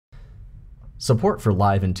Support for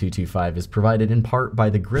Live in 225 is provided in part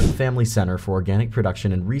by the Grimm Family Center for Organic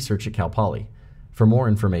Production and Research at Cal Poly. For more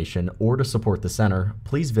information or to support the center,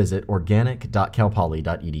 please visit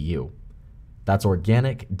organic.calpoly.edu. That's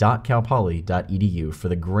organic.calpoly.edu for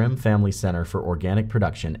the Grimm Family Center for Organic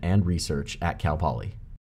Production and Research at Cal Poly.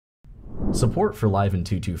 Support for Live in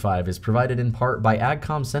 225 is provided in part by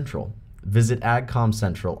AgCom Central. Visit AgCom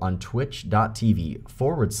Central on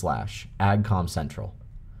twitch.tv/AgCom Central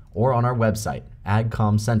or on our website,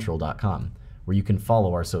 agcomcentral.com, where you can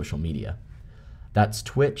follow our social media. That's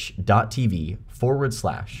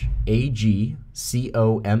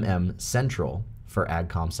twitch.tv/AGCOMM Central for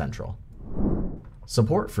AgCom Central.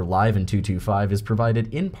 Support for Live in 225 is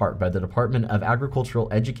provided in part by the Department of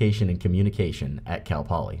Agricultural Education and Communication at Cal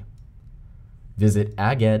Poly. Visit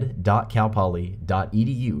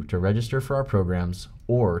aged.calpoly.edu to register for our programs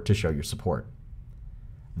or to show your support.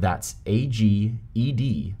 That's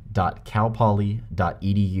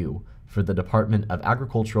aged.calpoly.edu for the Department of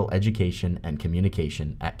Agricultural Education and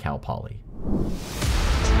Communication at Cal Poly.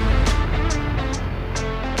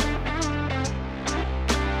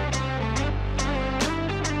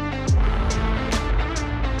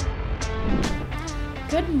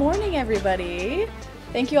 Good morning, everybody.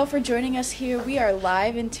 Thank you all for joining us here. We are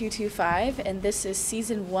live in 225, and this is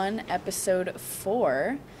Season 1, Episode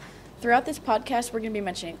 4. Throughout this podcast, we're going to be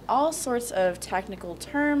mentioning all sorts of technical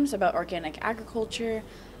terms about organic agriculture,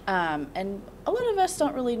 and a lot of us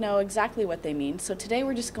don't really know exactly what they mean, so today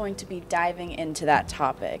we're just going to be diving into that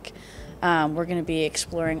topic. We're going to be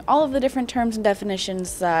exploring all of the different terms and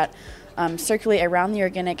definitions that circulate around the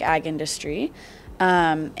organic ag industry,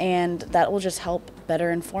 and that will just help better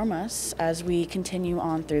inform us as we continue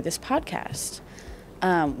on through this podcast.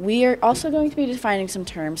 We are also going to be defining some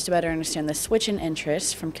terms to better understand the switch in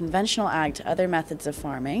interest from conventional ag to other methods of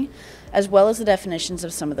farming, as well as the definitions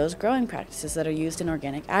of some of those growing practices that are used in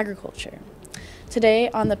organic agriculture. Today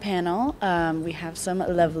on the panel, we have some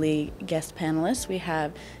lovely guest panelists. We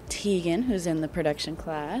have Tegan, who's in the production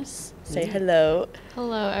class. Say hello.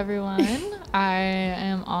 Hello, everyone. I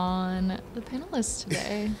am on the panelists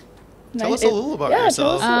today. Tell us a little about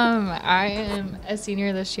yourself. I am a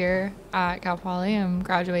senior this year at Cal Poly. I'm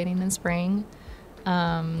graduating in spring.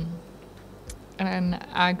 I'm an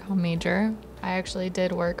AgCom major. I actually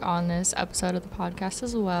did work on this episode of the podcast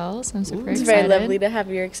as well, so I'm super excited. It's very lovely to have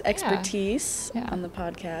your expertise on the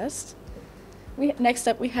podcast. Next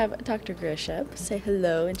up, we have Dr. Grieshop. Say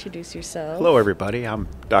hello, introduce yourself. Hello, everybody. I'm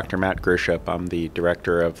Dr. Matt Grieshop. I'm the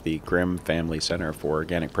director of the Grimm Family Center for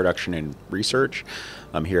Organic Production and Research.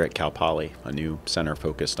 I'm here at Cal Poly, a new center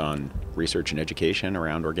focused on research and education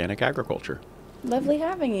around organic agriculture. Lovely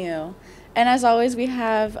having you. And as always, we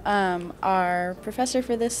have our professor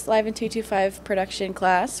for this Live in 225 production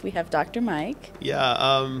class. We have Dr. Mike.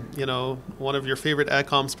 Yeah, one of your favorite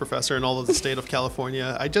AgComs professor in all of the state of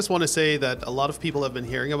California. I just want to say that a lot of people have been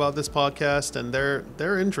hearing about this podcast and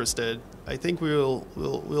they're interested. I think we'll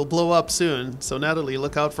blow up soon. So Natalie,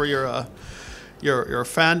 look out for your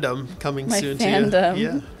fandom coming soon fandom. to you.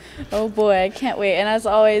 Yeah. Oh boy, I can't wait. And as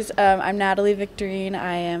always, I'm Natalie Victorine.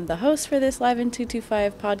 I am the host for this Live in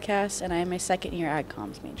 225 podcast, and I am a second-year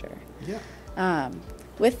AgComs major. Yeah.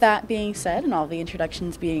 With that being said, and all the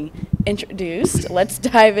introductions being introduced, let's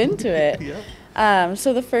dive into it. Yeah.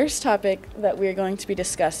 So the first topic that we're going to be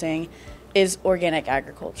discussing is organic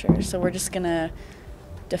agriculture. So we're just going to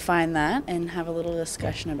define that and have a little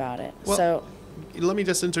discussion about it. Well, let me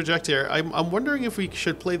just interject here. I'm wondering if we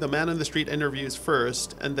should play the man on the street interviews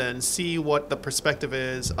first and then see what the perspective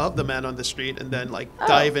is of the man on the street and then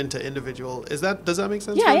dive into individual. Does that make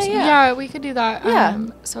sense? Yeah, we could do that. Yeah.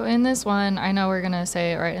 So in this one, I know we're going to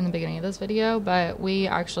say it right in the beginning of this video, but we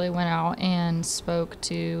actually went out and spoke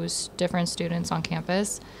to different students on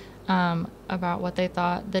campus about what they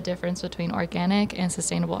thought the difference between organic and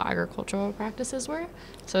sustainable agricultural practices were.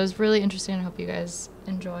 So it was really interesting. I hope you guys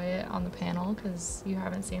enjoy it on the panel because you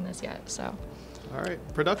haven't seen this yet. So, all right,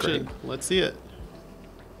 production. Great. Let's see it.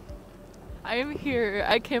 I am here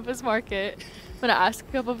at Campus Market. I'm going to ask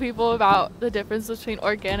a couple people about the difference between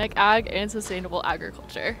organic ag and sustainable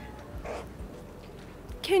agriculture.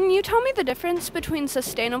 Can you tell me the difference between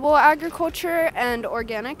sustainable agriculture and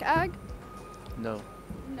organic ag? No.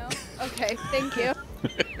 No? Okay, thank you.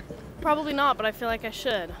 Probably not, but I feel like I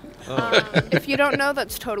should. If you don't know,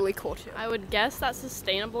 that's totally cool too. I would guess that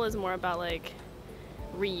sustainable is more about like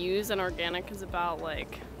reuse and organic is about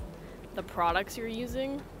like the products you're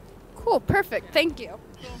using. Cool, perfect, thank you.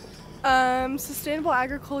 Sustainable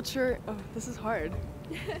agriculture, this is hard.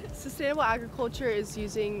 Sustainable agriculture is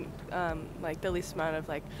using like the least amount of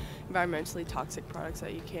like environmentally toxic products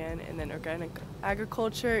that you can, and then organic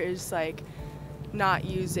agriculture is like not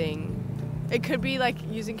using. It could be like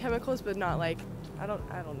using chemicals, but not like I don't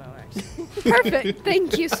know actually. Perfect.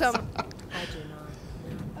 Thank you so much. I do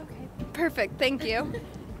not. Okay. Perfect. Thank you.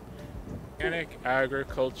 Organic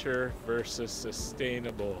agriculture versus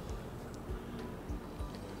sustainable.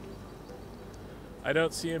 I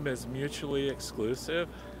don't see them as mutually exclusive.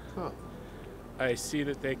 I see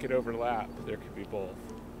that they could overlap. There could be both.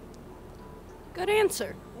 Good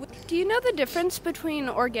answer. Do you know the difference between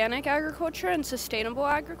organic agriculture and sustainable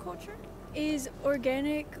agriculture? Is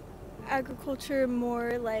organic agriculture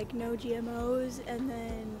more like no GMOs, and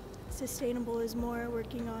then sustainable is more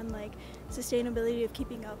working on like sustainability of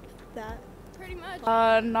keeping up that? Pretty much.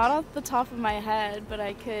 Not off the top of my head, but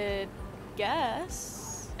I could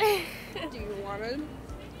guess. Do you want to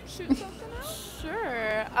shoot something out?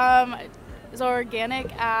 Sure. Is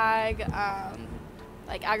organic ag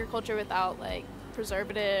like agriculture without like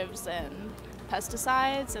preservatives and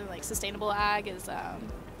pesticides, and like sustainable ag is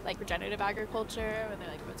like regenerative agriculture where they're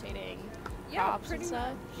like rotating crops and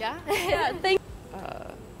stuff. Yeah. Yeah. Thank.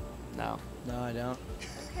 No. No, I don't.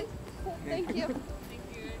 Okay. Cool. Thank you.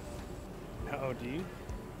 Oh, do you?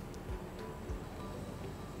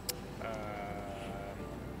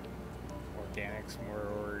 Organics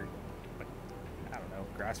more, like, I don't know,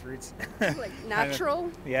 grassroots. Like natural?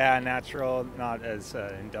 Kind of, yeah, natural, not as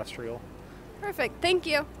industrial. Perfect. Thank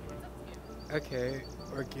you. Okay,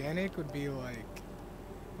 organic would be like,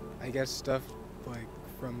 I guess stuff like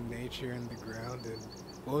from nature and the ground, and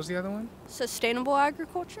what was the other one? Sustainable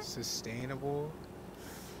agriculture? Sustainable,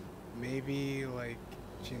 maybe like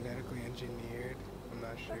genetically engineered, I'm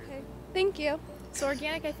not sure. Okay, thank you. So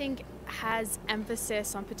organic, I think, has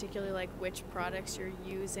emphasis on particularly like which products you're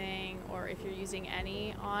using, or if you're using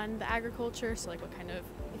any on the agriculture. So like what kind of,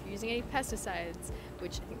 if you're using any pesticides,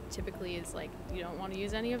 which typically is like you don't want to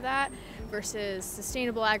use any of that, versus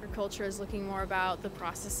sustainable agriculture is looking more about the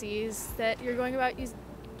processes that you're going about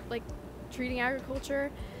like treating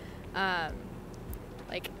agriculture.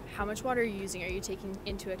 Like how much water are you using? Are you taking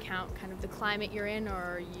into account kind of the climate you're in, or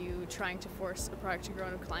are you trying to force a product to grow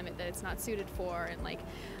in a climate that it's not suited for, and like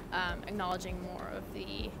acknowledging more of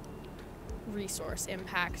the resource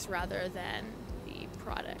impacts rather than the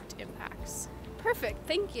product impacts? Perfect,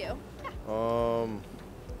 thank you. No.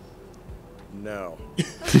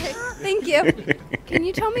 Okay, thank you. Can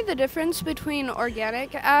you tell me the difference between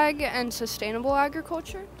organic ag and sustainable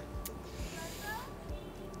agriculture?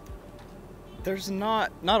 There's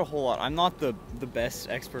not a whole lot. I'm not the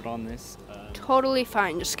best expert on this. Totally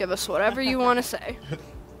fine. Just give us whatever you want to say.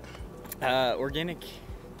 Organic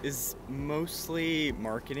is mostly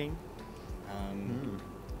marketing.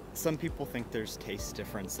 Some people think there's taste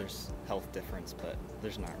difference, there's health difference, but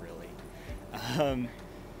there's not really.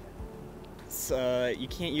 So you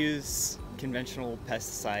can't use conventional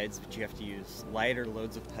pesticides, but you have to use lighter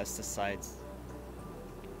loads of pesticides.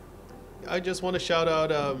 I just want to shout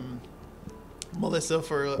out Melissa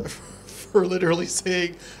for literally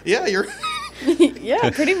saying, yeah, you're yeah,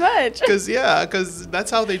 pretty much. Because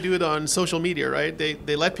that's how they do it on social media, right?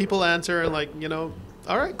 They let people answer and like, you know,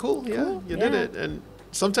 all right, cool, yeah, you did it. And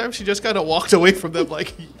sometimes she just kind of walked away from them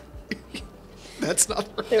like, that's not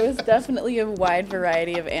right. There was definitely a wide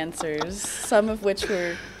variety of answers, some of which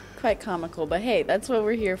were quite comical. But hey, that's what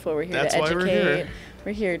we're here for. We're here to educate.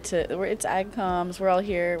 We're here to. It's ag comms. We're all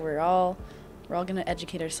here. We're all going to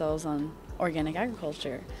educate ourselves on organic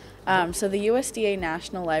agriculture. So the USDA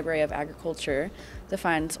National Library of Agriculture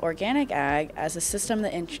defines organic ag as a system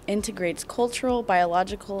that integrates cultural,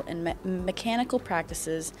 biological, and mechanical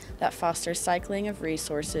practices that foster cycling of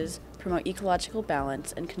resources, promote ecological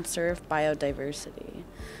balance, and conserve biodiversity.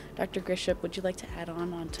 Dr. Grieshop, would you like to add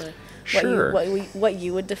on to what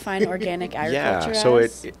you would define organic agriculture as? Yeah, so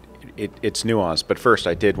it's nuanced, but first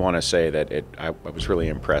I did want to say that I was really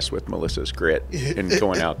impressed with Melissa's grit in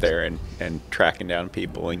going out there and tracking down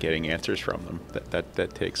people and getting answers from them.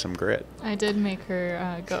 That takes some grit. I did make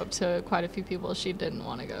her go up to quite a few people she didn't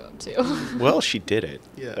want to go up to. Well, she did it.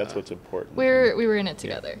 Yeah, that's what's important. We were in it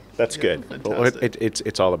together. Yeah. That's good. Well,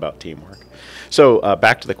 it's all about teamwork. So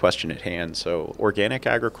back to the question at hand. So organic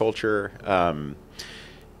agriculture.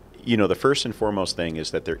 You know, the first and foremost thing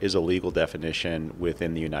is that there is a legal definition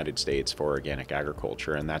within the United States for organic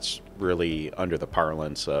agriculture, and that's really under the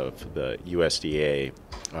parlance of the USDA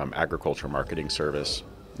Agriculture Marketing Service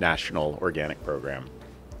National Organic Program.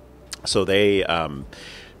 So they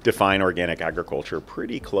define organic agriculture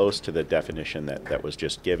pretty close to the definition that was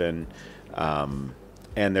just given.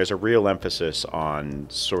 And there's a real emphasis on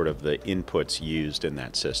sort of the inputs used in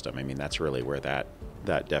that system. I mean, that's really where that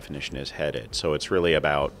definition is headed. So it's really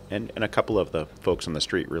about, and a couple of the folks on the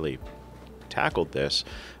street really tackled this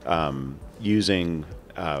using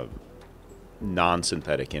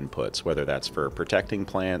non-synthetic inputs, whether that's for protecting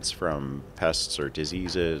plants from pests or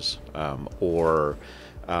diseases, or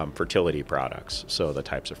fertility products, so the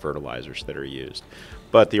types of fertilizers that are used.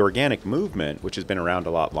 But the organic movement, which has been around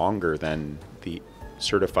a lot longer than the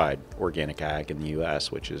certified organic ag in the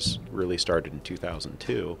U.S., which is really started in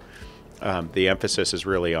 2002, the emphasis is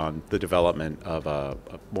really on the development of a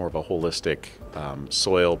more of a holistic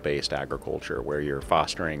soil-based agriculture, where you're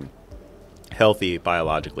fostering healthy,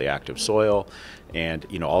 biologically active soil, and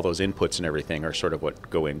all those inputs and everything are sort of what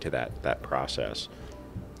go into that process.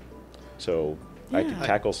 So I could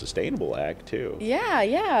tackle sustainable ag too.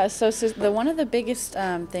 Yeah. So the one of the biggest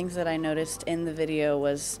things that I noticed in the video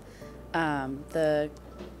was the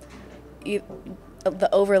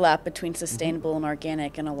overlap between sustainable and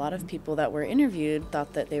organic, and a lot of people that were interviewed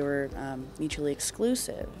thought that they were mutually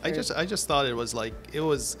exclusive. I just thought it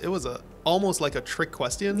was almost like a trick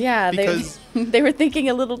question. Yeah, because they were thinking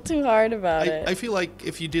a little too hard about it. I feel like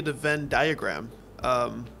if you did a Venn diagram,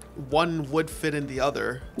 one would fit in the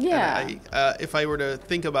other. Yeah. And if I were to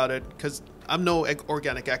think about it, because I'm no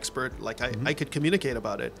organic expert, like I could communicate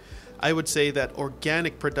about it, I would say that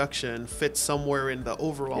organic production fits somewhere in the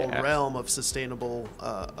overall realm of sustainable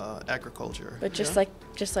agriculture. But just like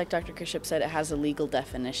Dr. Grieshop said, it has a legal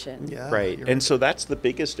definition. Yeah, right. And so that's the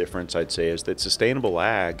biggest difference, I'd say, is that sustainable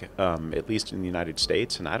ag, at least in the United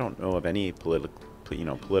States, and I don't know of any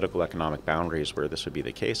political economic boundaries where this would be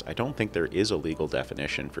the case, I don't think there is a legal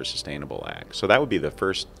definition for sustainable ag. So that would be the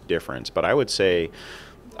first difference. But I would say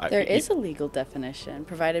there is a legal definition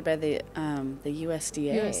provided by the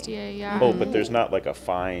USDA. USDA, yeah. Oh, but there's not like a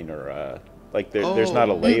fine or there's not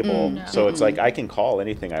a label. No. So it's like I can call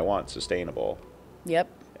anything I want sustainable. Yep.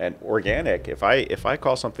 And organic, if I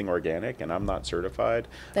call something organic and I'm not certified,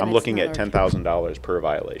 then I'm looking at $10,000 per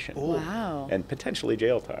violation. Ooh. Wow. And potentially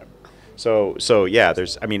jail time. So yeah,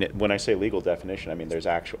 when I say legal definition, there's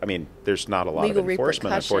not a lot legal of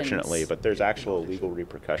enforcement, unfortunately, but there's actual legal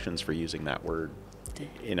repercussions for using that word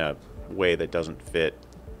in a way that doesn't fit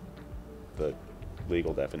the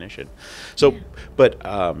legal definition. So, but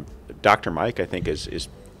Dr. Mike, I think, is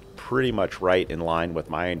pretty much right in line with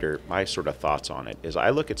my sort of thoughts on it. Is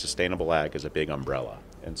I look at sustainable ag as a big umbrella,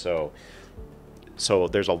 and so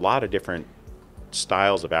there's a lot of different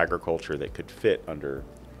styles of agriculture that could fit under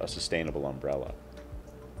a sustainable umbrella.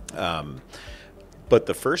 But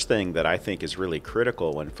the first thing that I think is really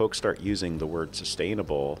critical when folks start using the word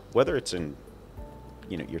sustainable, whether it's in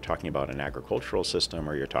you're talking about an agricultural system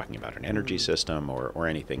or you're talking about an energy system or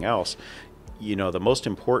anything else, the most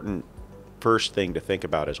important first thing to think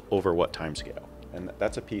about is over what time scale. And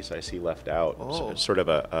that's a piece I see left out, sort of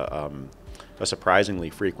a surprisingly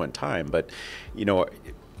frequent time. But,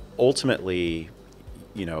 ultimately,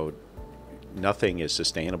 nothing is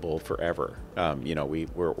sustainable forever.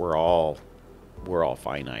 We're all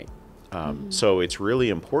finite. So it's really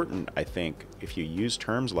important, I think, if you use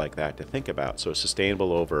terms like that, to think about. So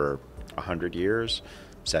sustainable over 100 years,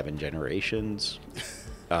 7 generations,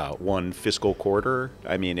 1 fiscal quarter.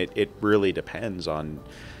 It really depends on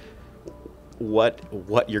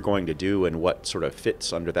what you're going to do, and what sort of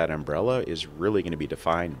fits under that umbrella is really going to be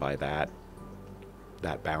defined by that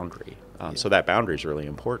boundary. So that boundary is really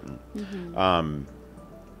important.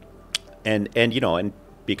 And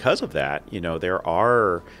because of that, there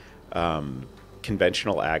are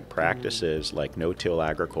conventional ag practices like no-till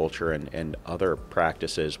agriculture and other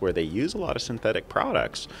practices where they use a lot of synthetic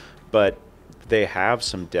products, but they have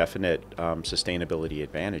some definite sustainability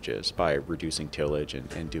advantages by reducing tillage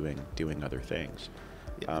and doing other things.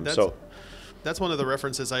 That's one of the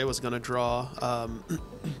references I was going to draw.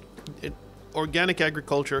 Organic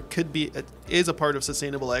agriculture is a part of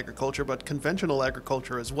sustainable agriculture, but conventional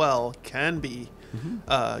agriculture as well can be.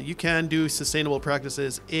 You can do sustainable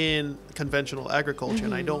practices in conventional agriculture,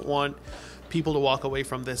 and I don't want people to walk away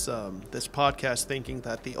from this podcast thinking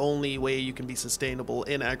that the only way you can be sustainable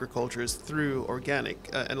in agriculture is through organic.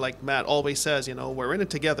 And like Matt always says, we're in it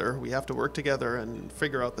together. We have to work together and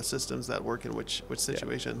figure out the systems that work in which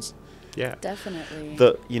situations. Yeah, definitely.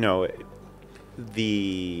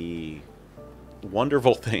 The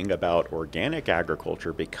wonderful thing about organic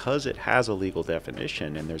agriculture, because it has a legal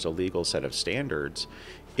definition and there's a legal set of standards,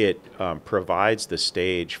 it provides the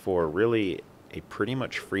stage for really a pretty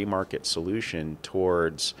much free market solution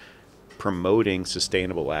towards promoting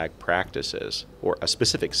sustainable ag practices, or a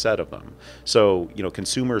specific set of them. So,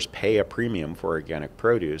 consumers pay a premium for organic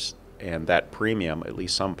produce, and that premium, at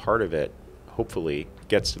least some part of it, hopefully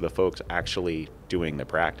gets to the folks actually doing the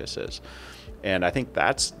practices. And I think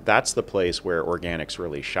that's the place where organics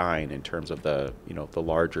really shine in terms of the the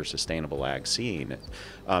larger sustainable ag scene.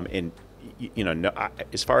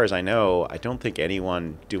 As far as I know, I don't think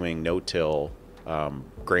anyone doing no-till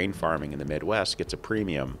grain farming in the Midwest gets a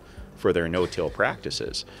premium for their no-till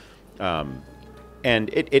practices.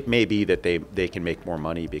 And it may be that they can make more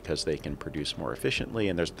money because they can produce more efficiently,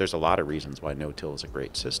 and there's a lot of reasons why no-till is a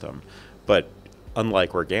great system. But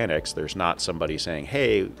unlike organics, there's not somebody saying,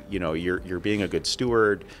 hey, you're being a good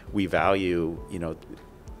steward. We value,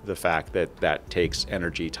 the fact that takes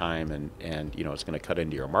energy, time, and it's going to cut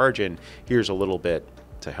into your margin. Here's a little bit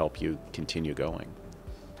to help you continue going.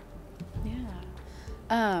 Yeah.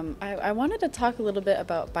 I wanted to talk a little bit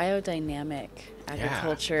about biodynamic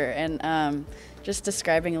agriculture and just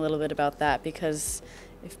describing a little bit about that, because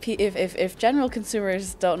if general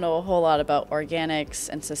consumers don't know a whole lot about organics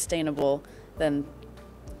and sustainable, then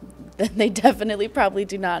they definitely probably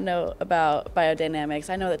do not know about biodynamics.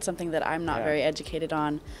 I know that's something that I'm not very educated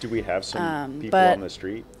on. Do we have some people on the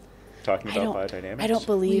street talking about biodynamics? I don't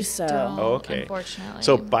believe so. Oh, okay. Unfortunately.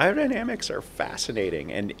 So biodynamics are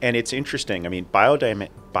fascinating, and it's interesting. I mean,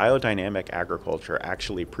 biodynamic agriculture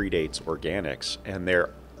actually predates organics, and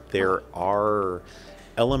there are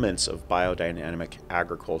elements of biodynamic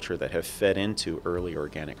agriculture that have fed into early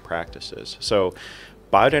organic practices. So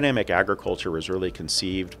biodynamic agriculture was really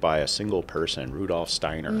conceived by a single person, Rudolf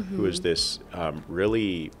Steiner, who is this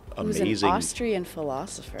really amazing... Who's an Austrian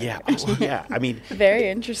philosopher. Yeah, yeah. I mean... Very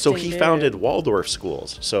interesting. So he founded Waldorf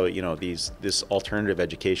schools. So, this alternative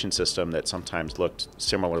education system that sometimes looked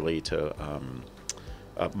similarly to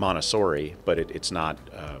Montessori, but it's not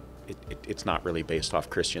really based off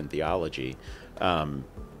Christian theology.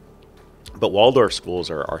 But Waldorf schools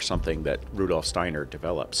are something that Rudolf Steiner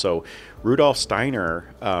developed. So Rudolf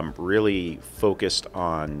Steiner really focused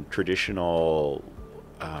on traditional,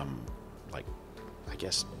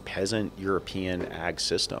 peasant European ag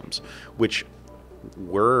systems, which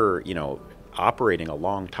were, operating a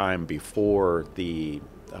long time before the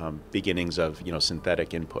beginnings of,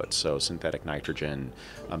 synthetic inputs, so synthetic nitrogen,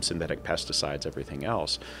 synthetic pesticides, everything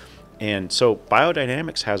else. And so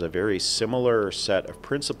biodynamics has a very similar set of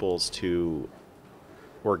principles to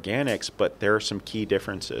organics, but there are some key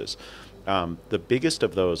differences. The biggest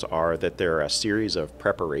of those are that there are a series of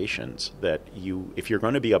preparations that if you're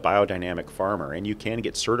going to be a biodynamic farmer, and you can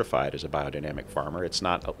get certified as a biodynamic farmer, it's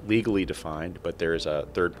not legally defined, but there's a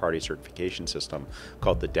third-party certification system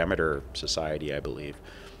called the Demeter Society, I believe.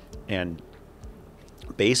 And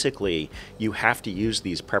basically, you have to use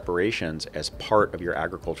these preparations as part of your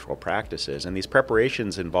agricultural practices. And these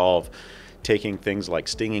preparations involve taking things like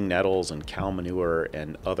stinging nettles and cow manure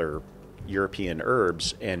and other European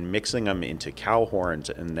herbs and mixing them into cow horns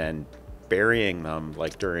and then burying them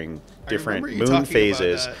like during different moon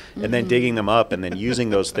phases and then digging them up and then using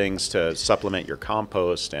those things to supplement your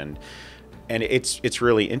compost. And it's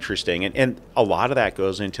really interesting. And a lot of that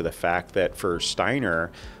goes into the fact that for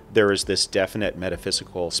Steiner, there is this definite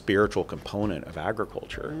metaphysical, spiritual component of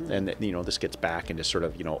agriculture. And, this gets back into sort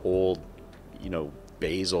of, old,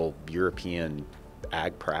 basal European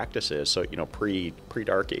ag practices. So,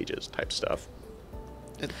 pre-Dark Ages type stuff.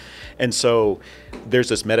 And so there's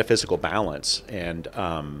this metaphysical balance. And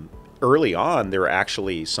early on, there were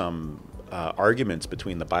actually some arguments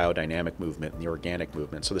between the biodynamic movement and the organic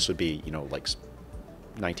movement. So this would be, like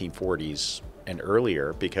 1940s and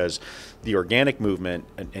earlier, because the organic movement,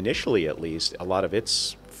 initially at least, a lot of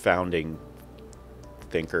its founding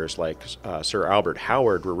thinkers like Sir Albert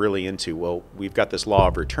Howard were really into, well, we've got this law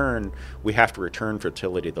of return, we have to return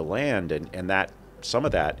fertility to the land, and that some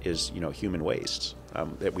of that is human wastes,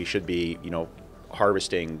 that we should be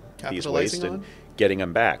harvesting these wastes and getting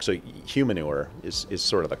them back. So humanure is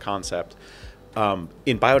sort of the concept.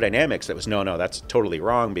 In biodynamics, that was no, that's totally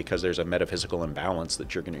wrong, because there's a metaphysical imbalance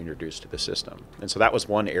that you're going to introduce to the system. And so that was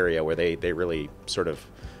one area where they really sort of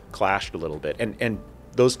clashed a little bit. And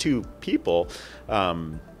those two people,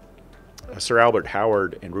 Sir Albert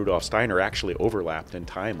Howard and Rudolf Steiner, actually overlapped in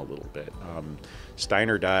time a little bit.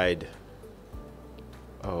 Steiner died,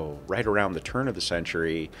 right around the turn of the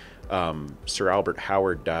century. Sir Albert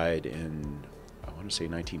Howard died in, I want to say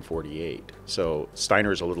 1948. So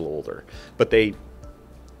Steiner's a little older, but they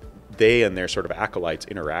and their sort of acolytes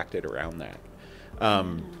interacted around that.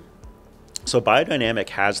 So biodynamic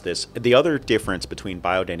has this. The other difference between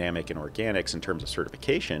biodynamic and organics in terms of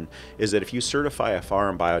certification is that if you certify a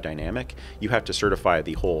farm biodynamic, you have to certify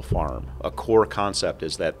the whole farm. A core concept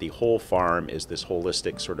is that the whole farm is this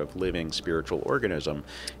holistic sort of living spiritual organism.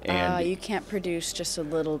 And you can't produce just a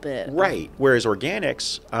little bit. Right. Whereas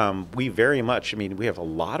organics, we very much, I mean, we have a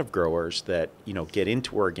lot of growers that, get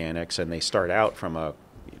into organics and they start out from a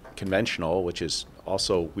conventional, which is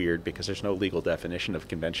also weird because there's no legal definition of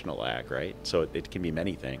conventional ag, right? So it can be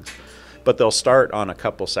many things. But they'll start on a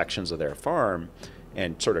couple sections of their farm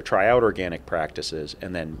and sort of try out organic practices,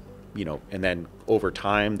 and then, and then over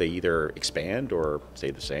time they either expand or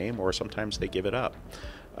stay the same, or sometimes they give it up.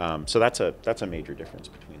 So that's a major difference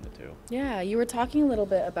between the two. Yeah, you were talking a little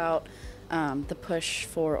bit about the push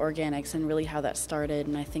for organics and really how that started,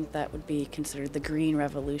 and I think that would be considered the green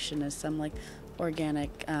revolution, as some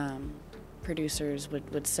organic producers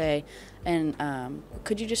would say. And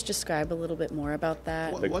could you just describe a little bit more about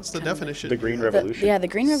that? What's the definition? The green revolution? The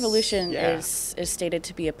green revolution is stated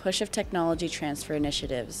to be a push of technology transfer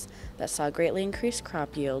initiatives that saw greatly increased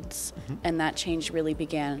crop yields, and that change really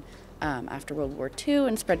began after World War II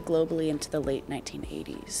and spread globally into the late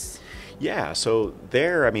 1980s. Yeah, so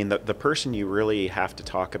the person you really have to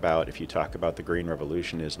talk about if you talk about the Green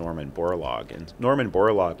Revolution is Norman Borlaug. And Norman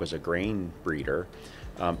Borlaug was a grain breeder.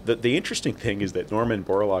 The interesting thing is that Norman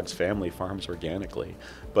Borlaug's family farms organically.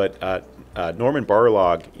 But Norman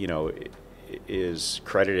Borlaug, is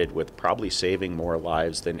credited with probably saving more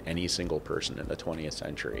lives than any single person in the 20th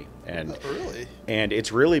century. And really? And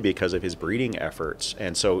it's really because of his breeding efforts.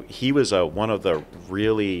 And so he was one of the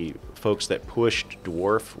really folks that pushed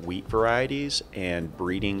dwarf wheat varieties and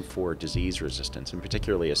breeding for disease resistance, and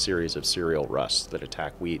particularly a series of cereal rusts that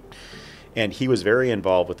attack wheat. And he was very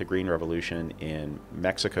involved with the Green Revolution in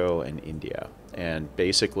Mexico and India. And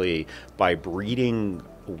basically, by breeding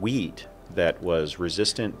wheat that was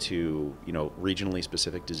resistant to, regionally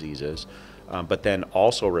specific diseases, but then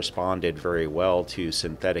also responded very well to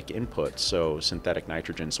synthetic inputs, so synthetic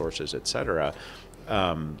nitrogen sources, et cetera,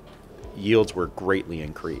 yields were greatly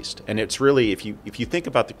increased. And it's really, if you think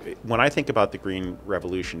about when I think about the Green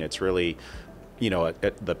Revolution, it's really,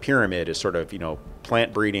 the pyramid is sort of,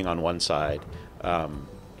 plant breeding on one side,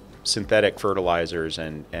 synthetic fertilizers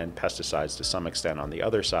and pesticides to some extent on the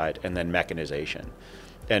other side, and then mechanization.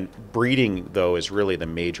 And breeding, though, is really the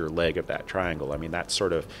major leg of that triangle. I mean, that's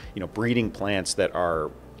sort of, breeding plants that are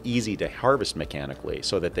easy to harvest mechanically,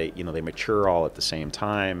 so that they mature all at the same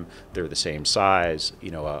time, they're the same size.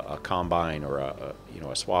 A combine or a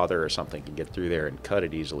swather or something can get through there and cut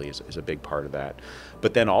it easily is a big part of that.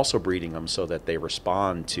 But then also breeding them so that they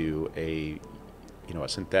respond to a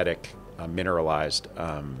synthetic mineralized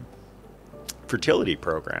fertility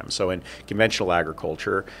program. So in conventional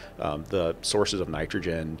agriculture, the sources of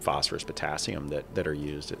nitrogen, phosphorus, potassium that are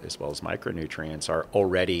used, as well as micronutrients, are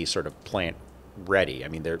already sort of plant ready. I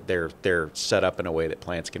mean, they're set up in a way that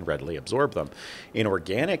plants can readily absorb them. In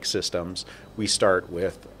organic systems, we start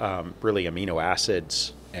with really amino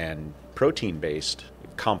acids and protein-based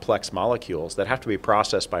complex molecules that have to be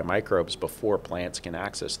processed by microbes before plants can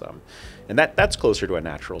access them. And that's closer to a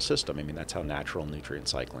natural system. I mean, that's how natural nutrient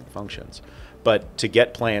cycling functions. But to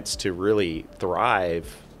get plants to really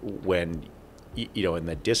thrive when, in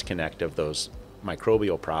the disconnect of those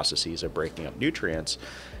microbial processes of breaking up nutrients,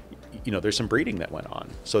 there's some breeding that went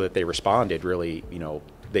on so that they responded really,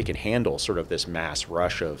 they can handle sort of this mass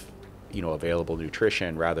rush of, available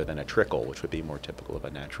nutrition rather than a trickle, which would be more typical of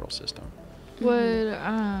a natural system. Would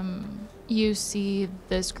you see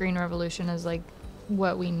this green revolution as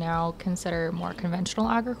what we now consider more conventional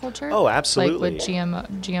agriculture? Oh, absolutely. Like with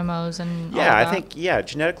GMOs and yeah, all I that? think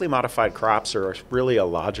genetically modified crops are really a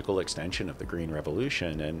logical extension of the green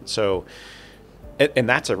revolution, and so. And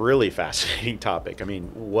that's a really fascinating topic. I mean,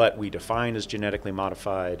 what we define as genetically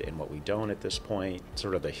modified and what we don't at this point,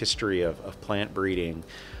 sort of the history of plant breeding.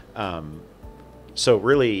 So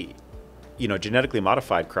really, genetically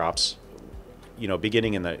modified crops,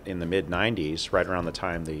 beginning in the mid 90s, right around the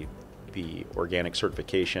time the organic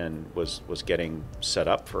certification was getting set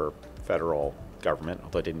up for federal government,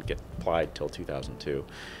 although it didn't get applied till 2002.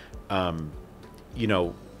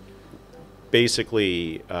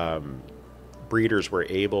 Basically, breeders were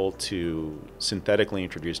able to synthetically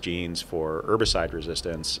introduce genes for herbicide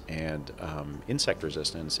resistance and insect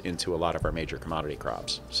resistance into a lot of our major commodity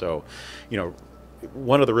crops. So,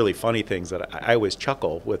 one of the really funny things that I always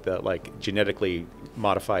chuckle with genetically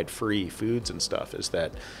modified free foods and stuff is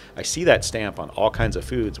that I see that stamp on all kinds of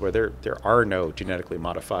foods where there are no genetically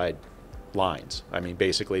modified lines. I mean,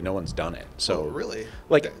 basically no one's done it. So really?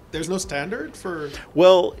 Like, there's no standard for?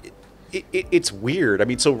 Well, It's weird. I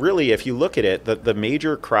mean, so really, if you look at it, the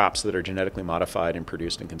major crops that are genetically modified and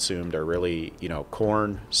produced and consumed are really,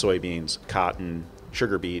 corn, soybeans, cotton,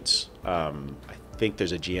 sugar beets. I think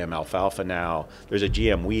there's a GM alfalfa now. There's a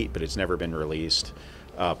GM wheat, but it's never been released.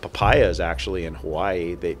 Papaya is actually in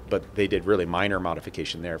Hawaii, but they did really minor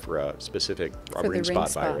modification there for a specific ring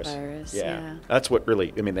spot virus. Yeah, that's what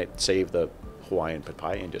really, they saved the Hawaiian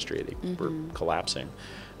papaya industry. They were collapsing.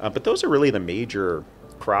 But those are really the major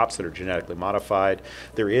crops that are genetically modified.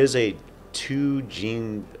 There is a 2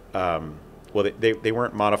 gene, they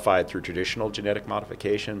weren't modified through traditional genetic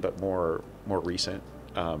modification, but more recent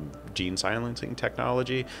gene silencing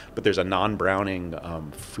technology. But there's a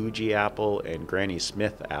non-browning Fuji apple and Granny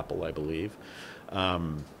Smith apple, I believe.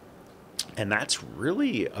 And that's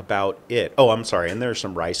really about it. Oh, I'm sorry. And there's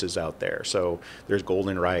some rices out there. So there's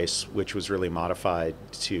golden rice, which was really modified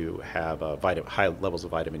to have high levels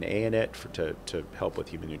of vitamin A in it to help with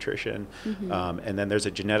human nutrition. And then there's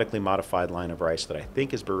a genetically modified line of rice that I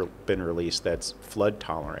think has been released that's flood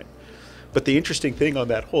tolerant. But the interesting thing on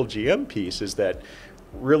that whole GM piece is that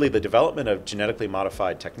really the development of genetically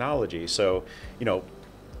modified technology. So,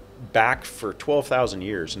 back for 12,000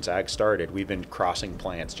 years since ag started, we've been crossing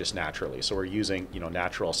plants just naturally. So we're using,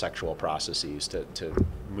 natural sexual processes to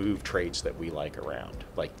move traits that we like around.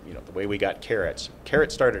 Like, the way we got carrots.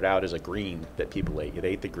 Carrots started out as a green that people ate. They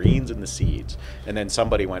ate the greens and the seeds. And then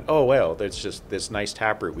somebody went, oh, well, there's just this nice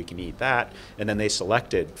taproot. We can eat that. And then they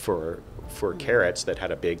selected for carrots that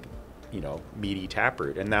had a big, meaty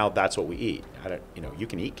taproot, and now that's what we eat. You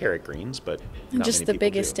can eat carrot greens, but not just many the people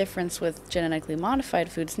biggest do. difference with genetically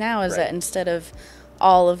modified foods now is that instead of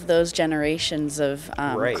all of those generations of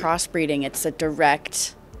crossbreeding, it's a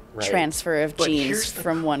direct transfer of genes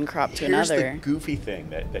from one crop to another. Here's the goofy thing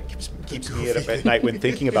that keeps me up at night when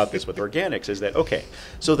thinking about this with organics is that, okay,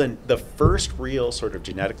 so then the first real sort of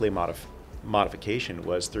genetically modification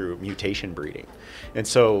was through mutation breeding. And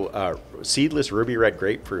so seedless ruby red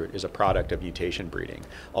grapefruit is a product of mutation breeding.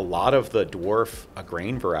 A lot of the dwarf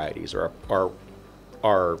grain varieties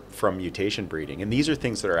are from mutation breeding. And these are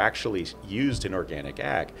things that are actually used in organic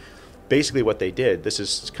ag. Basically what they did, this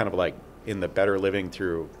is kind of like in the Better Living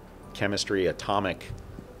Through Chemistry atomic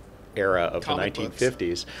era of the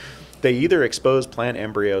 1950s. They either expose plant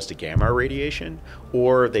embryos to gamma radiation,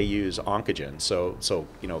 or they use oncogens, so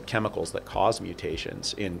chemicals that cause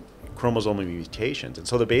mutations in chromosomal mutations. And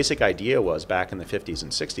so the basic idea was back in the 50s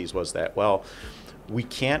and 60s was that, well, we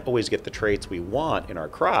can't always get the traits we want in our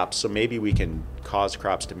crops, so maybe we can cause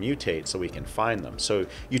crops to mutate so we can find them. So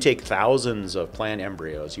you take thousands of plant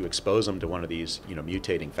embryos, you expose them to one of these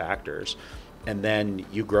mutating factors, and then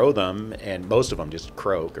you grow them, and most of them just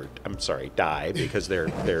croak or die because they're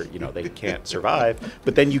they can't survive.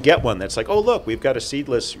 But then you get one that's like, oh look, we've got a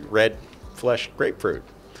seedless red flesh grapefruit.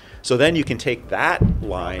 So then you can take that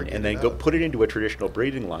line and then go put it into a traditional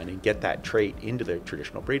breeding line and get that trait into the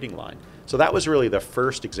traditional breeding line. So that was really the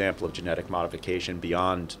first example of genetic modification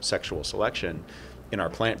beyond sexual selection in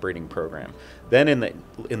our plant breeding program. Then in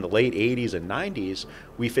the late 80s and 90s,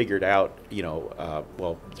 we figured out,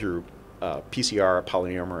 through PCR,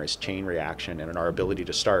 polymerase chain reaction, and in our ability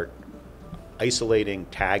to start isolating,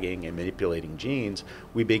 tagging, and manipulating genes,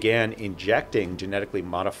 we began injecting genetically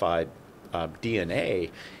modified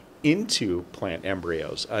DNA into plant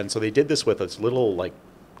embryos. And so they did this with this little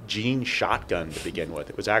gene shotgun to begin with.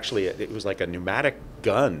 It was like a pneumatic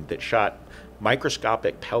gun that shot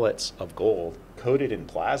microscopic pellets of gold coated in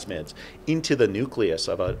plasmids into the nucleus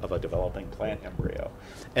of a developing plant embryo.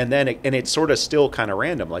 And then it's sort of still kind of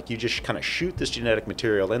random. Like you just kind of shoot this genetic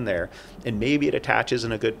material in there, and maybe it attaches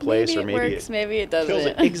in a good place, or maybe works, maybe it doesn't. Kills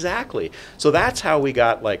it. Exactly. So that's how we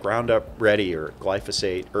got Roundup Ready or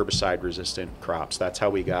glyphosate herbicide resistant crops. That's how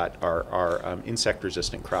we got our insect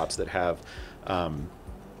resistant crops that have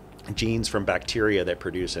genes from bacteria that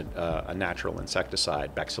produce a natural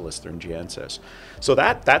insecticide, Bacillus thuringiensis. So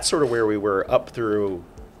that's sort of where we were up through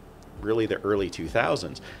really the early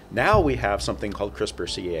 2000s. Now we have something called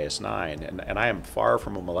CRISPR-Cas9, and I am far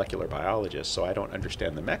from a molecular biologist, so I don't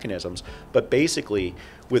understand the mechanisms, but basically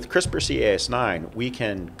with CRISPR-Cas9, we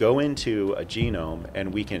can go into a genome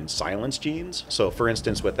and we can silence genes. So for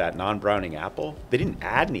instance, with that non-browning apple, they didn't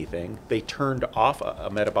add anything, they turned off a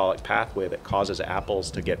metabolic pathway that causes apples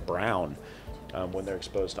to get brown when they're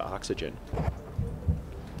exposed to oxygen.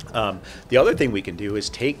 The other thing we can do is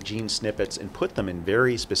take gene snippets and put them in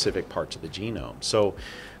very specific parts of the genome. So,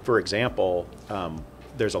 for example,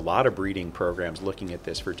 there's a lot of breeding programs looking at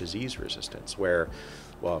this for disease resistance, where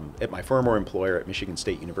at my former employer at Michigan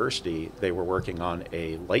State University, they were working on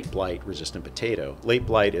a late blight resistant potato. Late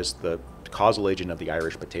blight is the causal agent of the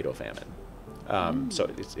Irish potato famine. So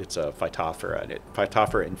it's a Phytophthora,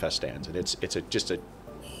 Phytophthora infestans, and it's just a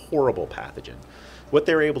horrible pathogen. What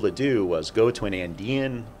they were able to do was go to an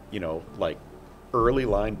Andean, like early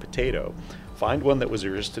line potato, find one that was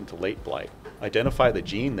resistant to late blight, identify the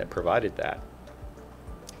gene that provided that,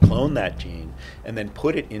 clone that gene, and then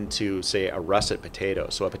put it into, say, a russet potato,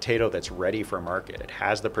 so a potato that's ready for market. It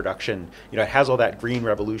has the production, it has all that green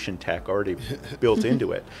revolution tech already built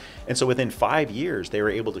into it. And so within 5 years, they were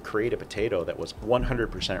able to create a potato that was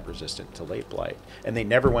 100% resistant to late blight. And they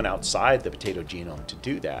never went outside the potato genome to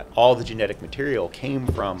do that. All the genetic material came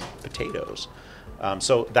from potatoes.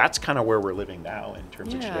 So that's kind of where we're living now in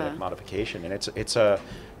terms of genetic modification. And it's a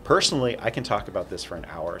personally, I can talk about this for an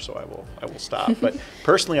hour, so I will stop. But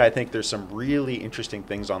personally, I think there's some really interesting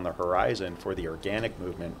things on the horizon for the organic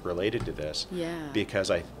movement related to this. Yeah.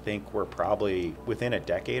 Because I think we're probably within a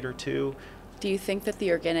decade or two. Do you think that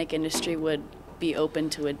the organic industry would be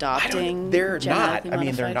open to adopting? They're not. genetically I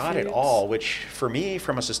mean, they're not modified at foods? all. Which, for me,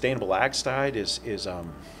 from a sustainable ag side, is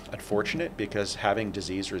unfortunate, because having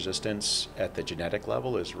disease resistance at the genetic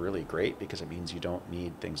level is really great, because it means you don't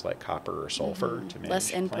need things like copper or sulfur to manage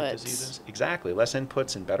Less plant inputs. diseases. Exactly, less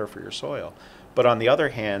inputs and better for your soil. But on the other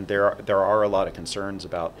hand, there are a lot of concerns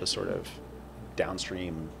about the sort of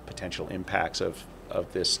downstream potential impacts of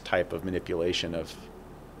this type of manipulation of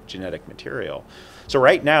genetic material. So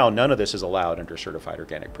right now, none of this is allowed under certified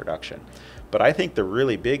organic production. But I think the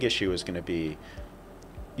really big issue is going to be,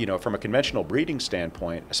 from a conventional breeding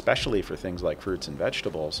standpoint, especially for things like fruits and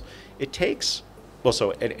vegetables, it takes,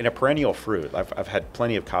 so in a perennial fruit, I've had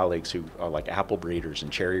plenty of colleagues who are like apple breeders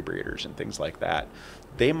and cherry breeders and things like that.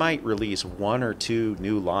 They might release 1 or 2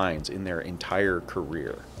 new lines in their entire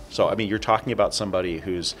career. So, I mean, you're talking about somebody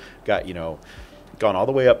who's got, gone all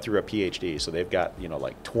the way up through a PhD. So they've got,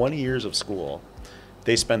 like 20 years of school.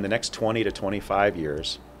 They spend the next 20 to 25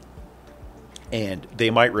 years, and they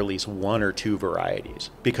might release 1 or 2 varieties,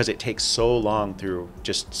 because it takes so long through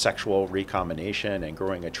just sexual recombination and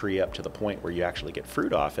growing a tree up to the point where you actually get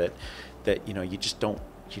fruit off it, that you just don't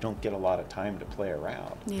get a lot of time to play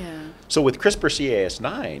around. Yeah. So with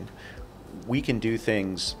CRISPR-Cas9, we can do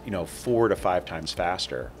things 4 to 5 times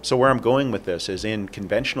faster. So where I'm going with this is, in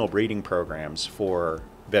conventional breeding programs for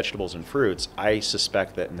vegetables and fruits, I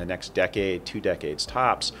suspect that in the next decade, 2 decades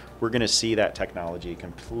tops, we're going to see that technology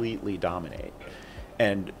completely dominate.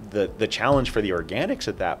 And the challenge for the organics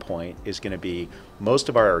at that point is going to be, most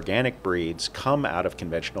of our organic breeds come out of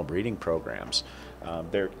conventional breeding programs.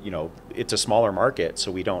 It's a smaller market, so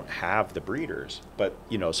we don't have the breeders. But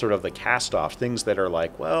sort of the cast-off things that are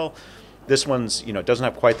like, well, this one's doesn't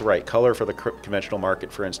have quite the right color for the conventional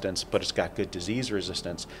market, for instance, but it's got good disease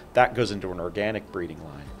resistance. That goes into an organic breeding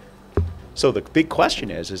line. So the big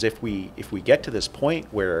question is if we get to this point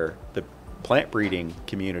where the plant breeding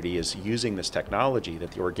community is using this technology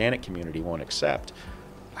that the organic community won't accept,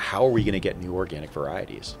 how are we going to get new organic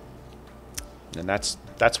varieties? And that's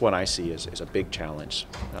what I see as a big challenge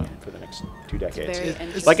for the next 2 decades. Very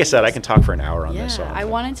interesting. Like I said, I can talk for an hour on this. So I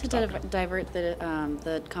wanted to divert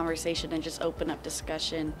the conversation and just open up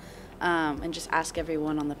discussion, and just ask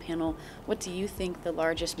everyone on the panel, what do you think the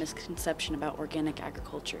largest misconception about organic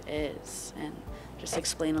agriculture is? And just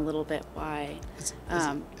explain a little bit why.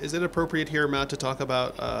 Is it appropriate here, Matt, to talk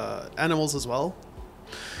about animals as well?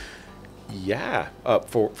 Yeah,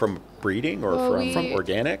 from breeding or from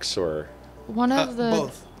organics or? One of the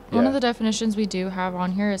both. One of the definitions we do have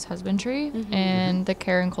on here is husbandry and the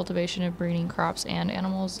care and cultivation of breeding crops and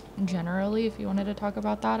animals generally, if you wanted to talk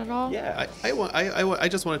about that at all. Yeah, I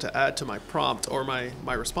just wanted to add to my prompt or my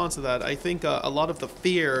response to that. I think a lot of the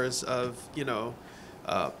fears of,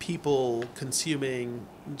 people consuming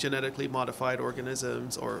genetically modified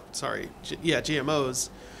organisms GMOs,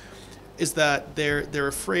 is that they're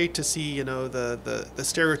afraid to see the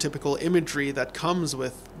stereotypical imagery that comes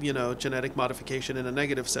with genetic modification in a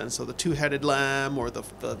negative sense. So the 2-headed lamb, or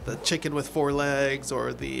the chicken with 4 legs,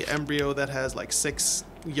 or the embryo that has like 6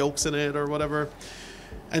 yolks in it or whatever.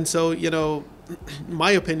 And so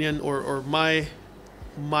my opinion or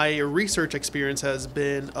my research experience has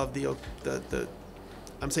been of the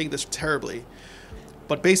I'm saying this terribly,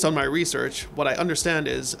 but based on my research, what I understand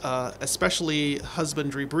is, especially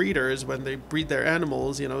husbandry breeders, when they breed their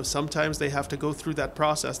animals, sometimes they have to go through that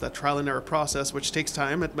process, that trial and error process, which takes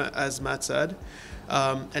time, as Matt said.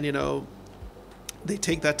 And, they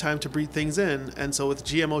take that time to breed things in. And so with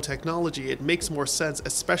GMO technology, it makes more sense,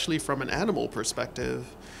 especially from an animal perspective,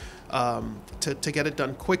 to get it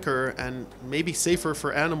done quicker and maybe safer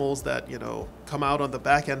for animals that, come out on the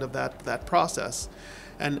back end of that process.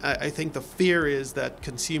 And I think the fear is that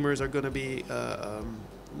consumers are going to be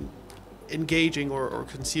engaging or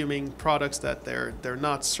consuming products that they're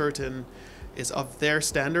not certain is of their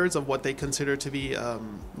standards of what they consider to be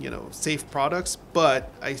safe products.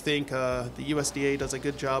 But I think the USDA does a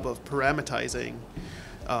good job of parameterizing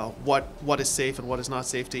what is safe and what is not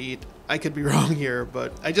safe to eat. I could be wrong here,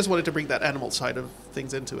 but I just wanted to bring that animal side of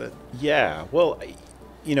things into it. Yeah, well,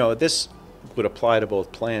 this would apply to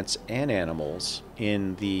both plants and animals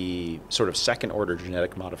in the sort of second order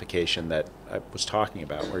genetic modification that I was talking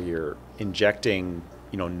about, where you're injecting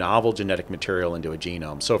novel genetic material into a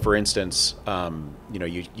genome. So for instance,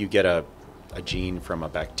 you get a gene from a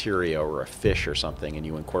bacteria or a fish or something, and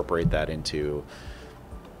you incorporate that into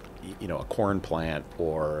a corn plant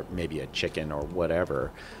or maybe a chicken or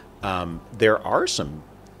whatever. There are some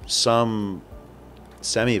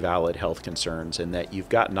semi-valid health concerns in that you've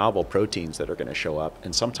got novel proteins that are going to show up,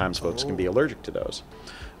 and sometimes folks can be allergic to those.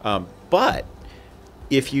 But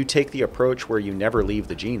if you take the approach where you never leave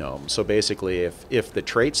the genome, so basically if the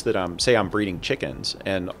traits that I'm breeding chickens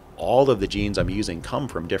and all of the genes I'm using come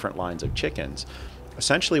from different lines of chickens,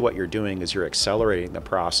 essentially what you're doing is you're accelerating the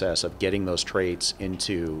process of getting those traits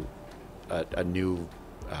into a new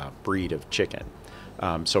breed of chicken.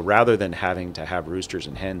 So rather than having to have roosters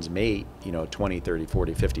and hens mate, 20, 30,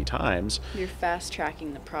 40, 50 times. You're fast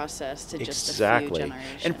tracking the process to just exactly. a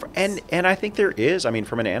few generations. And I think there is,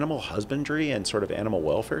 from an animal husbandry and sort of animal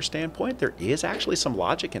welfare standpoint, there is actually some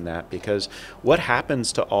logic in that, because what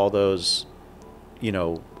happens to all those,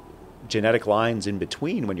 genetic lines in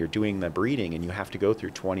between when you're doing the breeding and you have to go through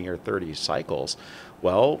 20 or 30 cycles?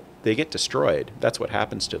 Well, they get destroyed. That's what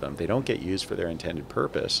happens to them. They don't get used for their intended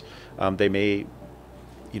purpose. They may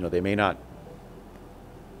not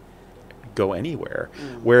go anywhere.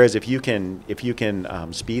 Whereas if you can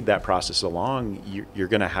speed that process along, you're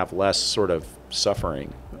going to have less sort of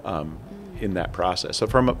suffering in that process. So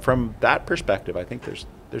from that perspective, I think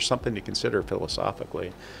there's something to consider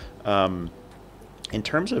philosophically. In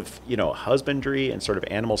terms of husbandry and sort of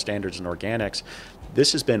animal standards and organics,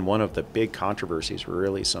 this has been one of the big controversies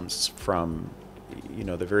really from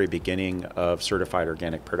the very beginning of certified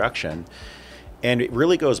organic production. And it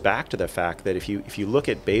really goes back to the fact that if you look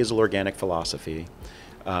at basal organic philosophy,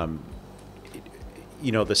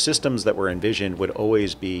 the systems that were envisioned would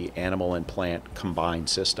always be animal and plant combined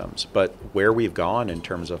systems. But where we've gone in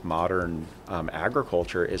terms of modern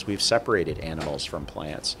agriculture is we've separated animals from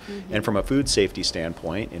plants. Mm-hmm. And from a food safety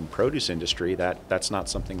standpoint in produce industry, that's not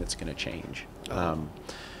something that's going to change.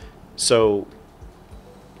 So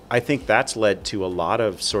I think that's led to a lot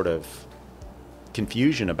of sort of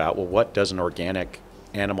confusion about, well, what does an organic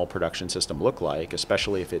animal production system look like,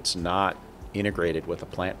 especially if it's not integrated with a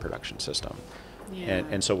plant production system. Yeah.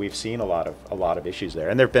 And so we've seen a lot of issues there,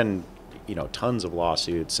 and there've been tons of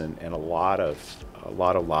lawsuits and a lot of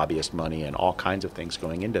lobbyist money and all kinds of things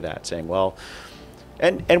going into that, saying, well,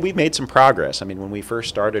 and we've made some progress. When we first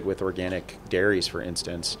started with organic dairies, for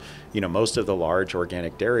instance, most of the large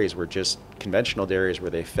organic dairies were just conventional dairies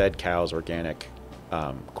where they fed cows organic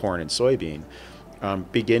corn and soybean.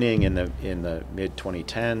 Beginning in the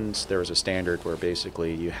mid-2010s, there was a standard where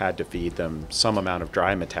basically you had to feed them some amount of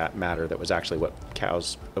dry matter that was actually what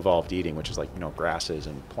cows evolved eating, which is like grasses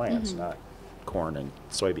and plants, not corn and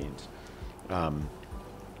soybeans.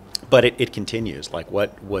 But it continues. Like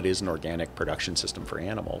what is an organic production system for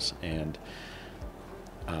animals? And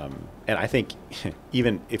I think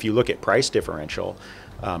even if you look at price differential,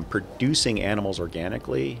 producing animals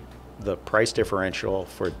organically, the price differential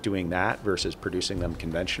for doing that versus producing them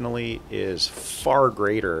conventionally is far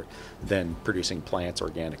greater than producing plants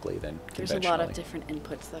organically than conventionally. There's a lot of different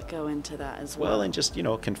inputs that go into that as well. Well, and just,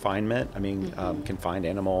 confinement. Confined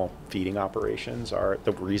animal feeding operations are,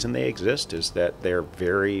 the reason they exist is that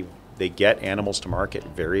they get animals to market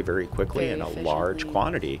very, very quickly in a large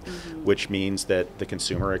quantity, which means that the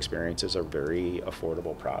consumer experiences a very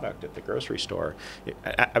affordable product at the grocery store.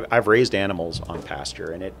 I've raised animals on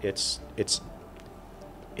pasture, and it's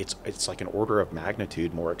like an order of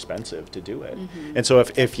magnitude more expensive to do it. And so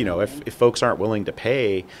if folks aren't willing to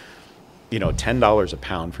pay, $10 a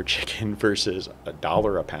pound for chicken versus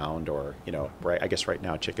 $1 a pound, or I guess right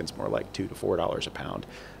now chicken's more like $2 to $4 a pound.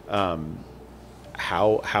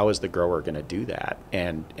 How is the grower going to do that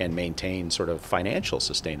and maintain sort of financial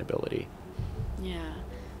sustainability? Yeah.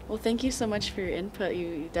 Well, thank you so much for your input.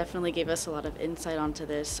 You definitely gave us a lot of insight onto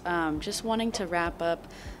this. Just wanting to wrap up,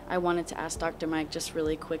 I wanted to ask Dr. Mike just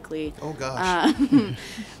really quickly. Oh, gosh.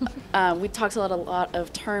 We talked a lot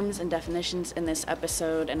of terms and definitions in this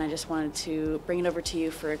episode, and I just wanted to bring it over to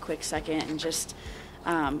you for a quick second and just...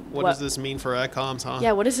 what does this mean for AgComs, huh?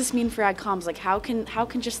 Yeah, what does this mean for AgComs? Like, how can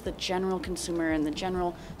just the general consumer and the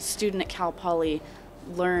general student at Cal Poly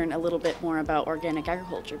learn a little bit more about organic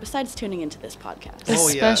agriculture besides tuning into this podcast.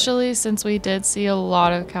 Especially since we did see a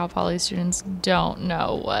lot of Cal Poly students don't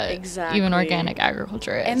know what even organic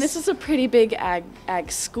agriculture is. And this is a pretty big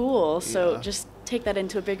ag school, so just take that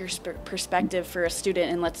into a bigger perspective for a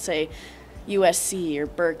student in, let's say, USC or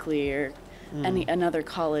Berkeley or another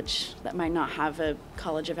college that might not have a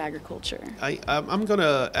college of agriculture. I'm going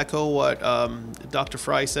to echo what Dr.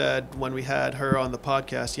 Fry said when we had her on the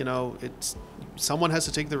podcast. You know, someone has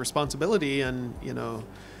to take the responsibility and, you know,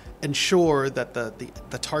 ensure that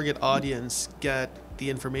the target audience get the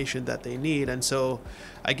information that they need. And so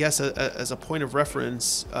I guess as a point of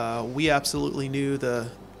reference, we absolutely knew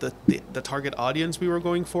the target audience we were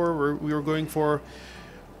going for. We were going for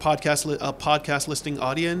podcast listening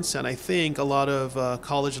audience, and I think a lot of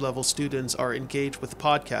college level students are engaged with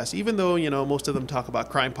podcasts, even though, you know, most of them talk about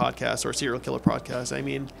crime podcasts or serial killer podcasts. I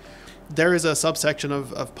mean, there is a subsection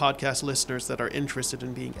of podcast listeners that are interested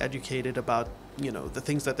in being educated about, you know, the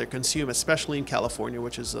things that they consume, especially in California,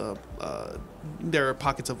 which is there are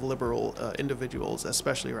pockets of liberal individuals,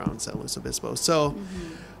 especially around San Luis Obispo. So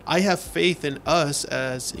I have faith in us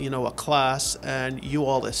as, you know, a class, and you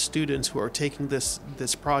all as students who are taking this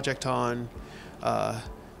project on,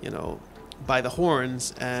 you know, by the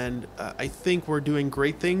horns. And I think we're doing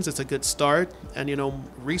great things. It's a good start, and, you know,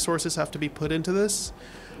 resources have to be put into this.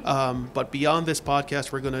 But beyond this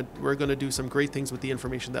podcast, we're gonna do some great things with the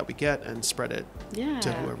information that we get and spread it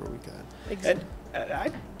to whoever we get. Exactly. And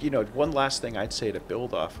I, you know, one last thing I'd say to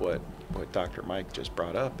build off what Dr. Mike just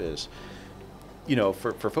brought up is, you know,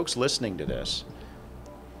 for folks listening to this,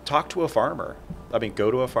 talk to a farmer. I mean,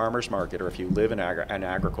 go to a farmer's market, or if you live in an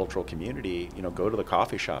agricultural community, you know, go to the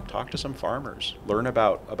coffee shop, talk to some farmers, learn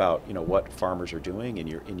about you know, what farmers are doing in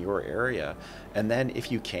your area, and then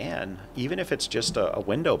if you can, even if it's just a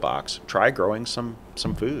window box, try growing some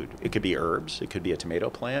food. It could be herbs, it could be a tomato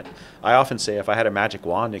plant. I often say if I had a magic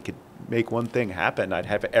wand, it could make one thing happen. I'd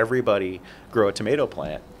have everybody grow a tomato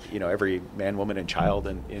plant. You know, every man, woman, and child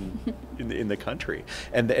in the country,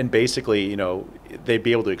 and basically, you know, they'd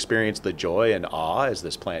be able to experience the joy and awe as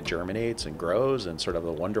this plant germinates and grows, and sort of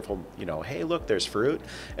the wonderful, you know, hey, look, there's fruit,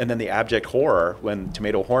 and then the abject horror when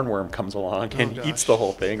tomato hornworm comes along and eats the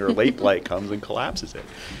whole thing, or late blight comes and collapses it.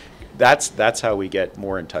 That's how we get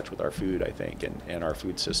more in touch with our food, I think, and our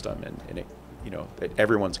food system, and it, you know,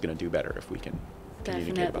 everyone's going to do better if we can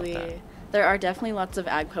communicate about that. There are definitely lots of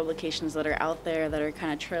ag publications that are out there that are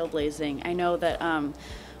kind of trailblazing. I know that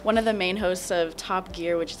one of the main hosts of Top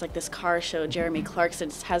Gear, which is like this car show, Jeremy Clarkson,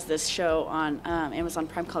 has this show on Amazon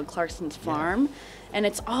Prime called Clarkson's Farm. And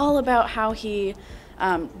it's all about how he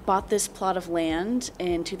bought this plot of land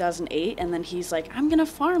in 2008, and then he's like, I'm going to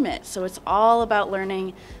farm it. So it's all about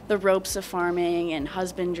learning the ropes of farming and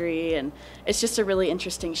husbandry, and it's just a really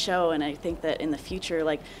interesting show. And I think that in the future,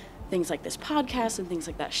 like, things like this podcast and things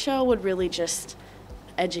like that show would really just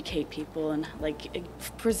educate people and like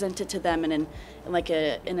present it to them in like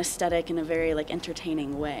an aesthetic and a very like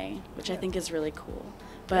entertaining way, which I think is really cool.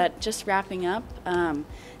 But just wrapping up,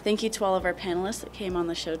 thank you to all of our panelists that came on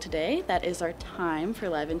the show today. That is our time for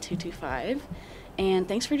Live in 225. And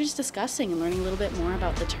thanks for just discussing and learning a little bit more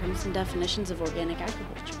about the terms and definitions of organic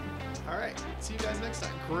agriculture. All right, see you guys next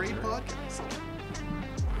time. Great podcast.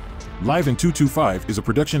 Live in 225 is a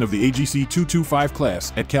production of the AGC 225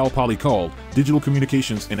 class at Cal Poly called Digital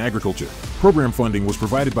Communications and Agriculture. Program funding was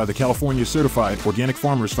provided by the California Certified Organic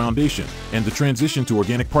Farmers Foundation and the Transition to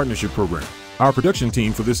Organic Partnership Program. Our production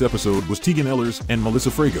team for this episode was Tegan Ellers and Melissa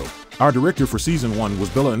Frago. Our director for Season 1 was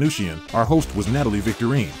Bella Anushian. Our host was Natalie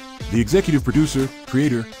Victorine. The executive producer,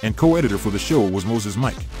 creator, and co-editor for the show was Moses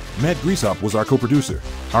Mike. Matt Grieshop was our co-producer.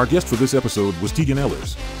 Our guest for this episode was Tegan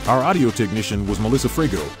Ellers. Our audio technician was Melissa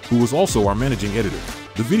Frago, who was also our managing editor.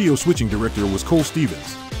 The video switching director was Cole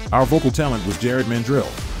Stevens. Our vocal talent was Jared Mandrell.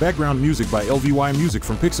 Background music by LVY Music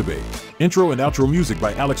from Pixabay. Intro and outro music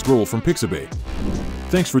by Alex Grohl from Pixabay.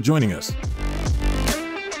 Thanks for joining us.